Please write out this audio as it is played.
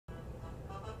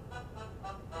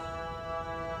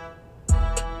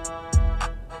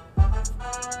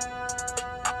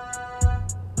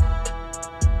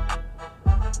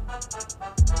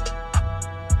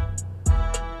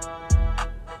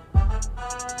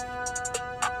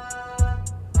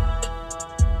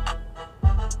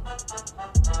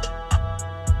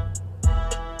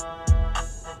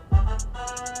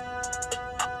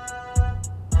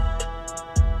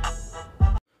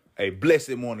Hey,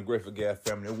 blessed morning, Grateful Gas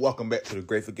family. Welcome back to the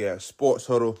Grateful Gas Sports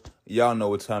Huddle. Y'all know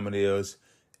what time it is.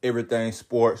 Everything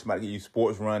sports. Might give you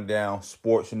sports rundown,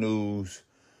 sports news.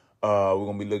 We're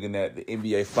going to be looking at the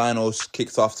NBA Finals.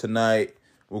 Kicks off tonight.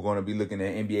 We're going to be looking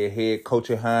at NBA head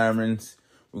coaching hirings.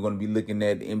 We're going to be looking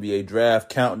at the NBA draft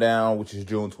countdown, which is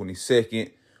June 22nd.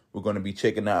 We're going to be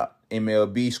checking out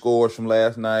MLB scores from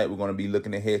last night. We're going to be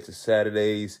looking ahead to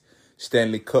Saturday's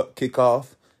Stanley Cup kickoff.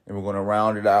 And we're going to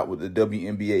round it out with the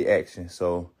WNBA action.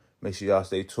 So make sure y'all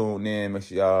stay tuned in. Make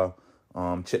sure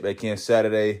y'all check back in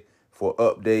Saturday for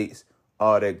updates,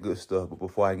 all that good stuff. But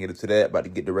before I get into that, about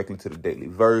to get directly to the daily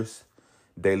verse.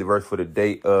 Daily verse for the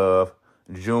date of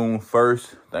June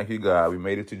 1st. Thank you, God. We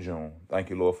made it to June. Thank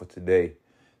you, Lord, for today.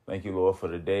 Thank you, Lord, for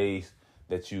the days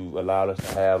that you allowed us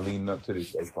to have leading up to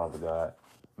this day, Father God.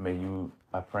 May you,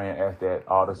 I pray and ask that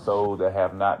all the souls that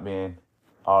have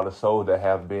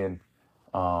been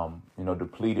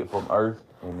depleted from earth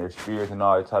and their spirits and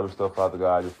all that type of stuff, Father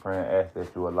God, just pray and ask that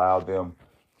you allow them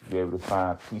to be able to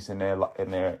find peace in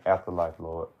their afterlife,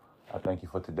 Lord. I thank you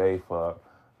for today, for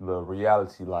the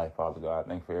reality life, Father God.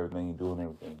 Thank you for everything you do and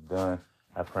everything you've done.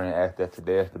 I pray and ask that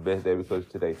today is the best day because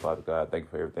today, Father God. Thank you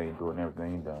for everything you do and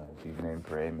everything you've done. In Jesus' name,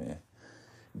 pray, amen.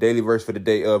 Daily verse for the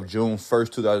day of June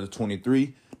 1st,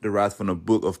 2023, derives from the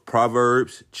book of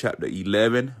Proverbs, chapter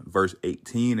 11, verse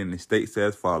 18, and the states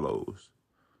as follows.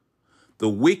 The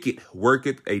wicked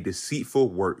worketh a deceitful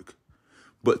work,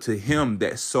 but to him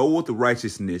that soweth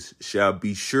righteousness shall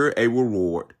be sure a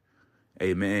reward.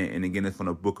 Amen. And again, it's from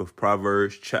the book of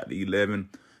Proverbs, chapter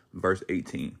 11, verse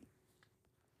 18.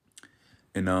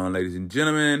 And ladies and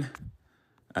gentlemen,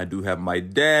 I do have my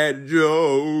dad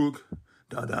joke.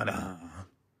 Da, da, da.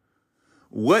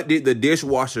 What did the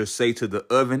dishwasher say to the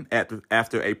oven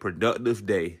after a productive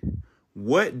day?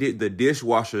 What did the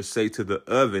dishwasher say to the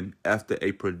oven after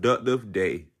a productive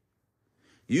day?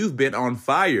 You've been on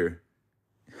fire.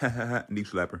 Knee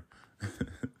slapper.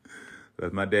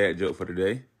 That's my dad joke for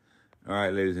today. All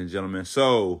right, ladies and gentlemen.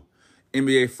 So,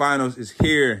 NBA Finals is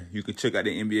here. You can check out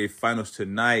the NBA Finals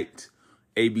tonight.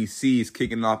 ABC is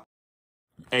kicking off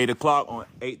 8 o'clock on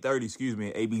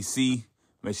 8:30, ABC.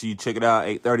 Make sure you check it out,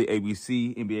 8:30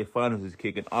 ABC. NBA Finals is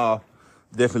kicking off.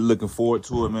 Definitely looking forward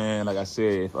to it, man. Like I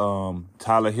said,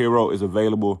 Tyler Hero is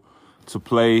available to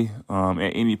play at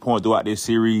any point throughout this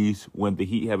series when the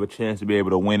Heat have a chance to be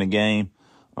able to win a game.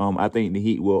 I think the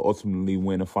Heat will ultimately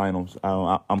win the finals.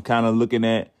 I'm kind of looking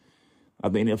at, I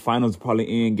think the finals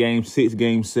probably in game 6,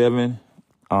 game 7.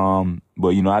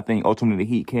 But, I think ultimately the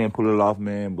Heat can pull it off,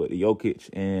 man. But the Jokic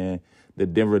and the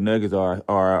Denver Nuggets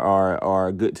are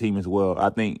a good team as well. I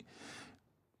think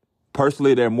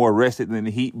personally, they're more rested than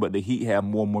the Heat, but the Heat have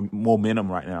more momentum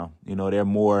right now. They're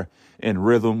more in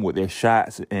rhythm with their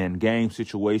shots and game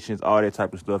situations, all that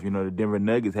type of stuff. The Denver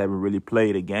Nuggets haven't really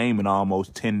played a game in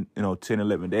almost 10,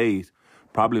 11 days,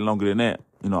 probably longer than that.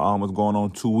 Almost going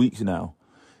on 2 weeks now.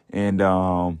 And,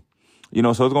 so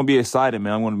it's going to be exciting,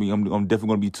 man. I'm definitely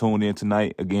going to be tuned in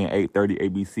tonight. Again, 8:30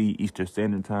 ABC Eastern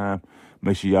Standard Time.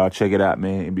 Make sure y'all check it out,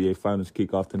 man. NBA Finals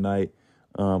kick off tonight.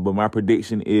 But my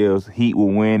prediction is Heat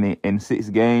will win in 6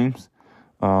 games.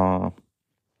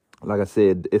 Like I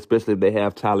said, especially if they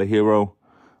have Tyler Hero.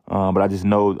 But I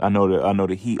know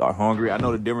the Heat are hungry. I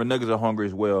know the Denver Nuggets are hungry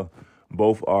as well.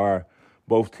 Both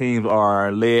teams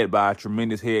are led by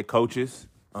tremendous head coaches.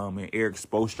 And Eric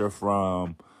Spoelstra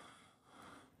from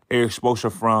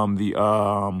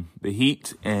the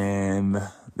Heat, and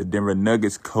the Denver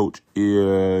Nuggets coach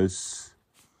is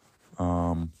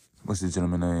what's his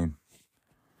gentleman's name?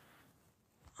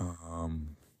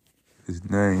 His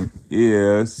name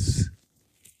is,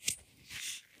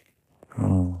 hold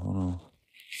on.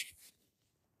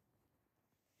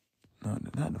 No,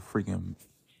 not the freaking,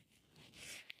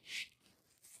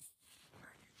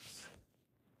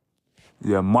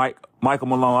 Michael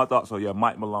Malone. I thought so. Yeah,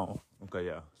 Mike Malone. Okay,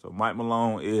 yeah. So Mike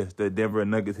Malone is the Denver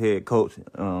Nuggets head coach.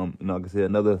 Like I said,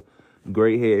 another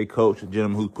great head coach, a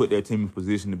gentleman who put their team in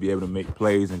position to be able to make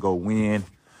plays and go win.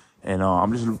 And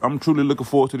I'm truly looking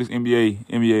forward to this NBA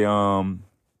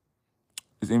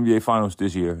Finals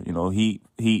this year.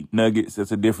 Heat Nuggets.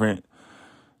 That's a different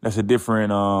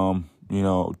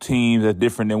team that's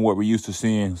different than what we're used to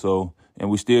seeing. So,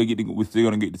 and we're still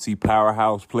gonna get to see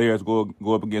powerhouse players go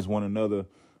up against one another.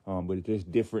 But it's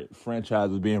just different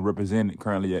franchises being represented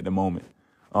currently at the moment.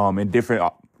 And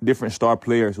different star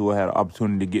players who will have the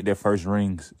opportunity to get their first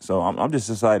rings. So I'm just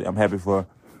excited. I'm happy for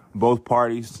both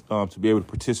parties to be able to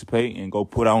participate and go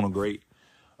put on a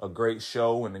great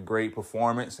show and a great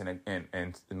performance,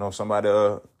 and somebody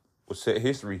will set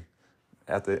history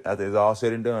after it's all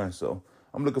said and done. So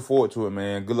I'm looking forward to it,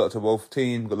 man. Good luck to both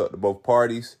teams. Good luck to both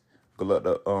parties. Good luck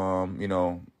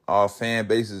to all fan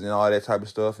bases and all that type of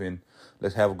stuff, and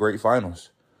let's have a great finals.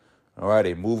 All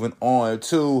righty, moving on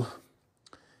to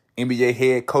NBA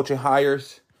head coaching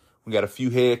hires. We got a few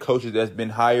head coaches that's been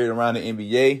hired around the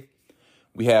NBA.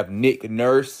 We have Nick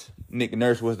Nurse. Nick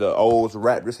Nurse was the old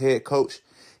Raptors head coach.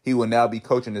 He will now be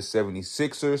coaching the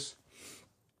 76ers.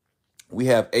 We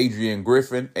have Adrian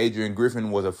Griffin. Adrian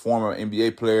Griffin was a former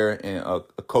NBA player and a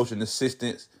coaching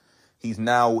assistant. He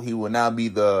will now be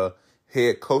the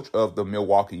head coach of the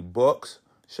Milwaukee Bucks.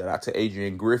 Shout out to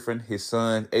Adrian Griffin. His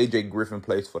son, AJ Griffin,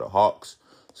 plays for the Hawks.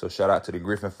 So shout out to the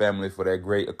Griffin family for their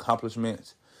great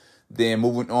accomplishments. Then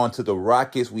moving on to the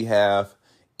Rockets, we have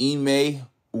Ime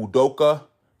Udoka.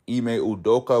 Ime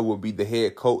Udoka will be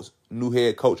the new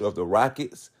head coach of the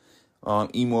Rockets. Ime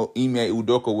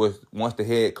Udoka was once the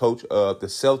head coach of the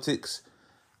Celtics.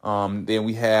 Then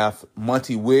we have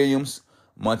Monty Williams.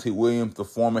 Monty Williams, the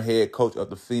former head coach of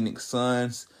the Phoenix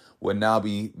Suns, will now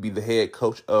be the head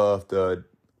coach of the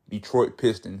Detroit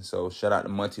Pistons. So shout out to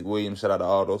Monty Williams. Shout out to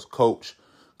all those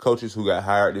coaches who got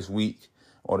hired this week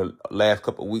or the last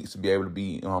couple of weeks to be able to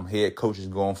be head coaches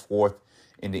going forth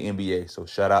in the NBA. So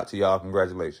shout out to y'all.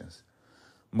 Congratulations.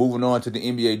 Moving on to the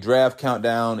NBA draft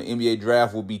countdown. The NBA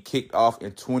draft will be kicked off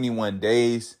in 21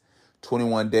 days.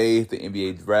 21 days, the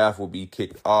NBA draft will be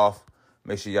kicked off.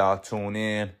 Make sure y'all tune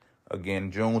in.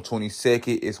 Again, June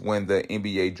 22nd is when the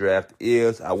NBA draft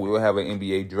is. I will have an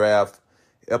NBA draft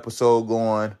episode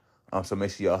going. So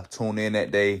make sure y'all tune in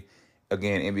that day.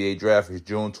 Again, NBA draft is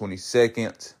June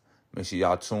 22nd. Make sure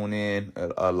y'all tune in.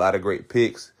 A lot of great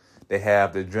picks. They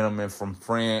have the gentleman from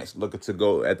France looking to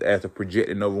go as a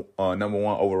projected number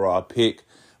one overall pick.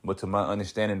 But to my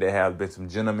understanding, there have been some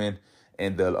gentlemen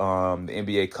in the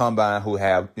NBA Combine who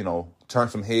have,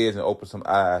 turned some heads and opened some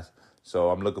eyes.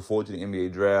 So I'm looking forward to the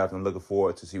NBA draft. I'm looking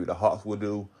forward to see what the Hawks will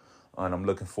do. And I'm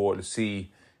looking forward to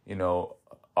see,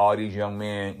 all these young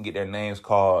men get their names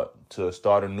called to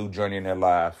start a new journey in their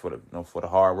lives for the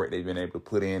hard work they've been able to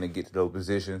put in and get to those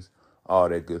positions, all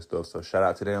that good stuff. So shout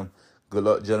out to them. Good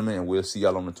luck, gentlemen, and we'll see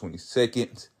y'all on the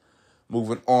 22nd.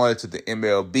 Moving on to the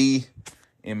MLB.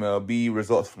 MLB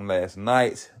results from last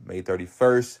night, May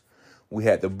 31st. We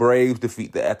had the Braves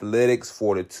defeat the Athletics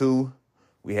 4-2.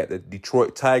 We had the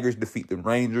Detroit Tigers defeat the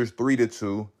Rangers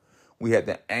 3-2. We had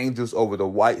the Angels over the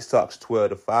White Sox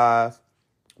 12-5.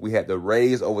 We had the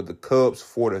Rays over the Cubs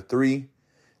 4-3.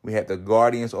 We had the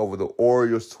Guardians over the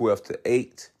Orioles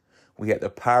 12-8. We had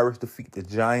the Pirates defeat the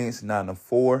Giants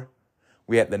 9-4.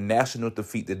 We had the Nationals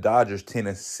defeat the Dodgers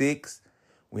 10-6.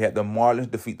 We had the Marlins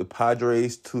defeat the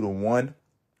Padres 2-1.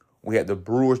 We had the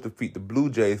Brewers defeat the Blue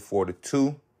Jays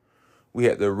 4-2. We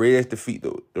had the Reds defeat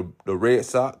the Red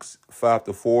Sox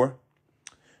 5-4.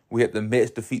 We had the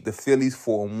Mets defeat the Phillies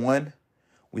 4-1.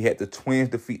 We had the Twins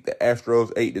defeat the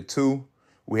Astros 8-2.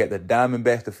 We had the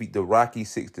Diamondbacks defeat the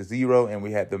Rockies 6-0. And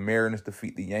we had the Mariners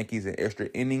defeat the Yankees in extra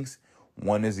innings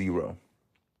 1-0.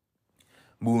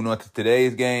 Moving on to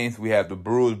today's games, we have the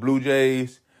Brewers Blue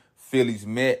Jays, Phillies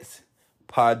Mets,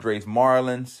 Padres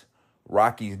Marlins,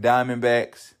 Rockies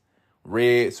Diamondbacks,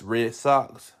 Reds Red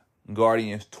Sox,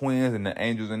 Guardians Twins, and the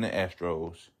Angels and the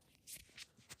Astros.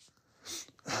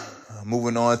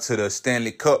 Moving on to the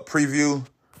Stanley Cup preview.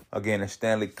 Again, a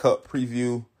Stanley Cup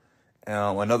preview.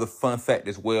 Another fun fact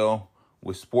as well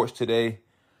with sports today.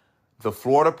 The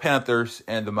Florida Panthers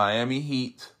and the Miami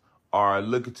Heat are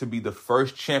looking to be the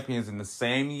first champions in the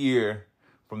same year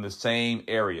from the same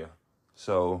area.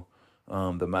 So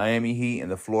the Miami Heat and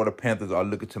the Florida Panthers are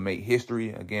looking to make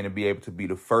history, again, to be able to be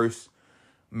the first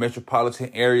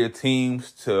metropolitan area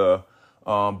teams to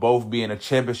both be in a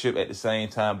championship at the same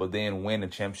time, but then win the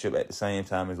championship at the same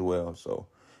time as well. So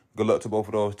good luck to both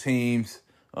of those teams.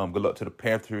 Good luck to the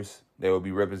Panthers. They will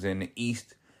be representing the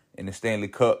East in the Stanley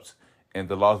Cups, and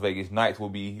the Las Vegas Knights will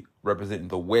be representing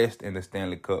the West in the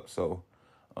Stanley Cup. So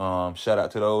shout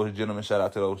out to those gentlemen. Shout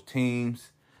out to those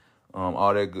teams.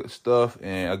 All that good stuff.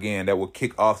 And again, that will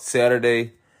kick off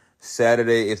Saturday.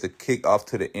 Saturday is the kickoff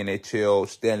to the NHL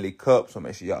Stanley Cup. So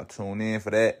make sure y'all tune in for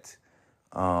that.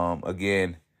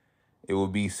 Again, it will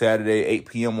be Saturday, 8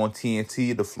 p.m. on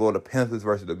TNT, the Florida Panthers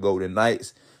versus the Golden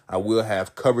Knights. I will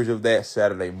have coverage of that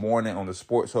Saturday morning on the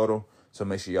Sports Huddle. So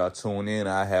make sure y'all tune in.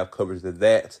 I have coverage of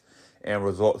that and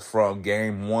results from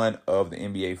Game 1 of the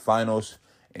NBA Finals.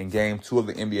 And Game 2 of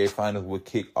the NBA Finals will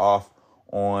kick off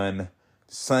on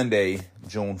Sunday,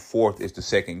 June 4th is the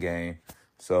second game.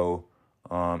 So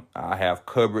I have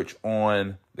coverage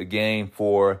on the game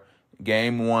for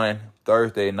Game 1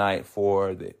 Thursday night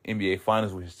for the NBA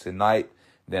Finals, which is tonight.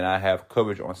 Then I have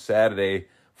coverage on Saturday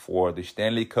for the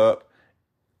Stanley Cup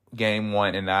Game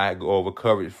 1, and I go over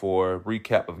coverage for a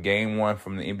recap of Game 1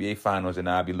 from the NBA Finals, and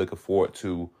I'll be looking forward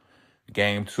to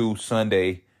Game 2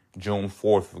 Sunday, June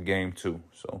 4th for Game 2.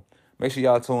 So make sure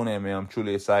y'all tune in, man. I'm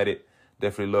truly excited.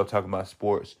 Definitely love talking about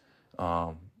sports.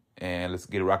 And let's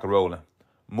get it rock and rolling.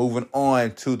 Moving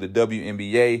on to the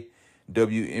WNBA.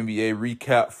 WNBA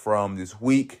recap from this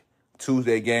week.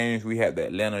 Tuesday games, we had the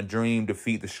Atlanta Dream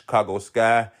defeat the Chicago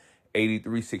Sky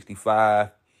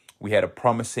 83-65. We had a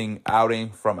promising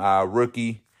outing from our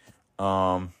rookie.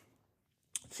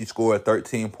 She scored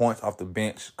 13 points off the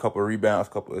bench, a couple of rebounds,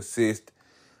 a couple of assists.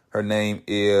 Her name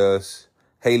is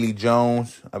Haley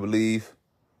Jones, I believe.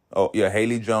 Oh, yeah,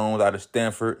 Haley Jones out of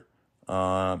Stanford.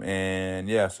 And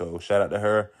yeah, so shout out to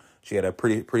her. She had a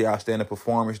pretty outstanding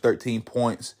performance, 13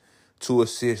 points, 2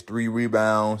 assists, 3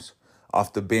 rebounds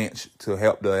off the bench to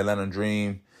help the Atlanta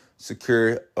Dream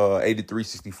secure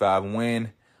 83-65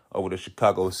 win over the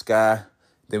Chicago Sky.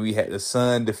 Then we had the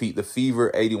Sun defeat the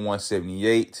Fever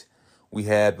 81-78. We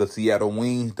had the Seattle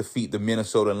Wings defeat the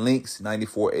Minnesota Lynx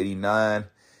 94-89.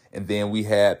 And then we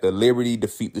had the Liberty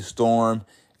defeat the Storm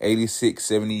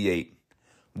 86-78.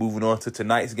 Moving on to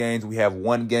tonight's games, we have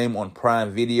one game on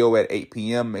Prime Video at 8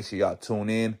 p.m. Make sure y'all tune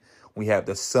in. We have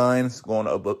the Suns going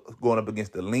up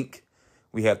against the Lynx.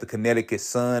 We have the Connecticut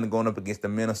Sun going up against the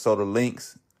Minnesota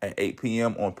Lynx at 8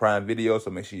 p.m. on Prime Video, so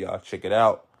make sure y'all check it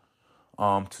out.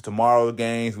 To tomorrow's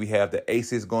games, we have the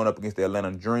Aces going up against the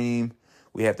Atlanta Dream.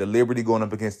 We have the Liberty going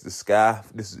up against the Sky.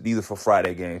 These are for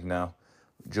Friday games now,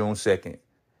 June 2nd.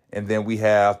 And then we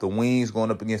have the Wings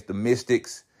going up against the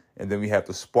Mystics. And then we have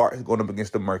the Sparks going up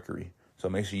against the Mercury. So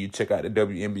make sure you check out the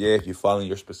WNBA if you're following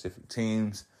your specific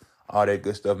teams. All that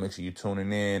good stuff. Make sure you're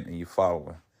tuning in and you're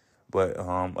following. But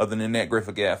other than that,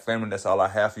 Grateful Gab family, that's all I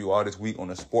have for you all this week on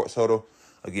the Sports Huddle.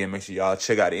 Again, make sure y'all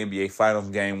check out the NBA Finals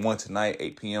Game 1 tonight,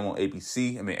 8 p.m. on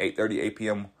ABC. 8:30, 8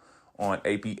 p.m. on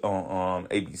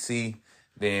ABC.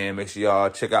 Then make sure y'all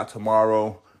check out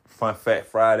tomorrow. Fun Fact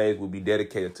Fridays will be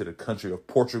dedicated to the country of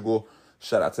Portugal.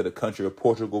 Shout out to the country of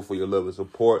Portugal for your love and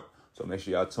support. So make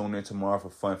sure y'all tune in tomorrow for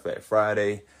Fun Fact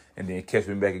Friday. And then catch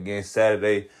me back again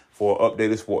Saturday for an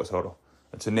updated Sports Huddle.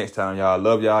 Until next time, y'all,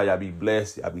 love y'all. Y'all be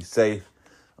blessed. Y'all be safe.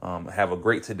 Have a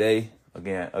great today.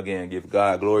 Again, give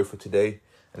God glory for today.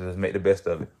 And let's make the best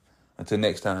of it. Until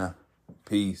next time,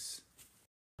 peace.